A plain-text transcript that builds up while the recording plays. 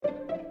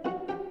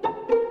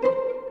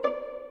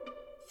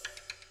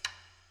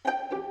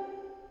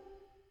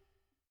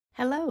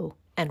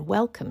and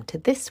welcome to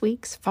this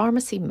week's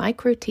Pharmacy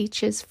Micro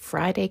Teaches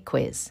Friday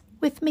quiz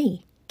with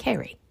me,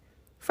 Kerry,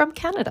 from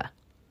Canada.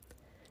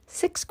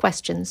 6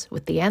 questions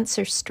with the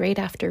answer straight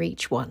after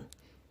each one.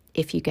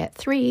 If you get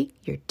 3,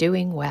 you're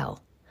doing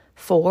well.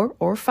 4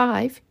 or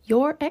 5,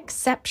 you're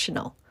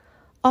exceptional.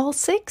 All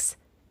 6,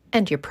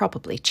 and you're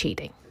probably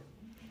cheating.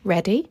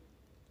 Ready?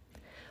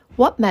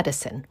 What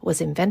medicine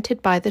was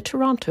invented by the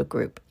Toronto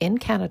Group in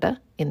Canada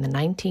in the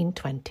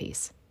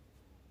 1920s?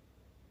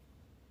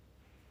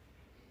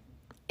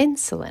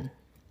 Insulin.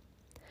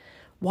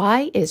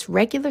 Why is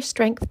regular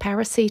strength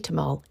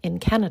paracetamol in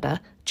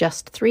Canada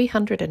just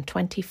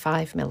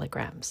 325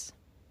 milligrams?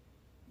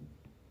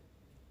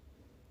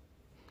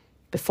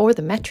 Before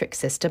the metric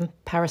system,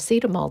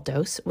 paracetamol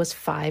dose was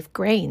 5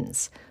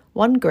 grains.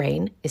 1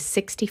 grain is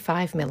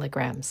 65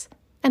 milligrams,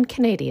 and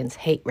Canadians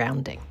hate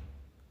rounding.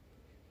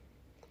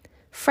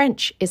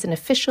 French is an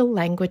official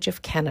language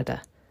of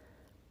Canada,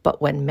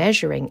 but when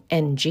measuring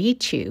NG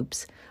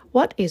tubes,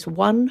 what is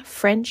 1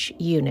 French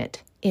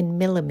unit in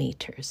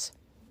millimeters?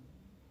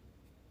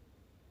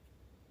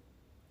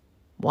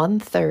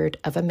 1/3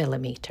 of a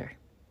millimeter.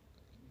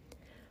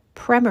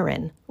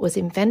 Premarin was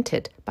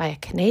invented by a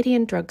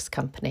Canadian drugs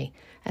company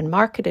and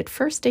marketed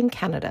first in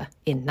Canada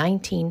in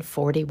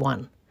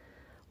 1941.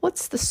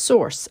 What's the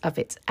source of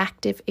its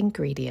active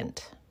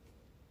ingredient?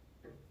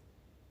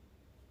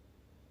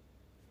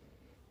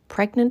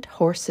 Pregnant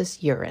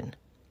horses' urine.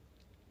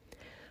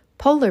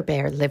 Polar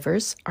bear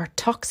livers are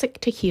toxic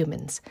to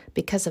humans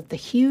because of the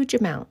huge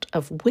amount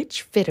of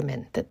which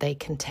vitamin that they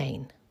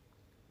contain?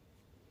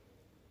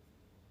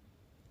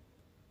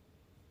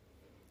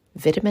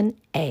 Vitamin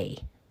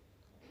A.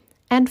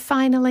 And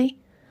finally,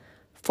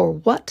 for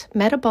what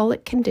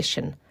metabolic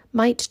condition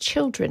might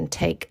children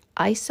take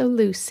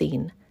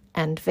isoleucine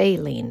and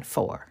valine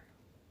for?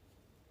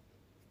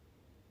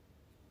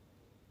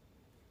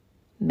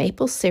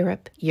 Maple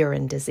syrup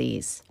urine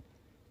disease.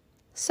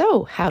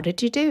 So, how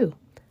did you do?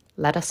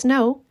 Let us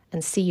know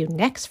and see you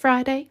next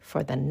Friday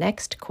for the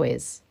next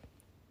quiz.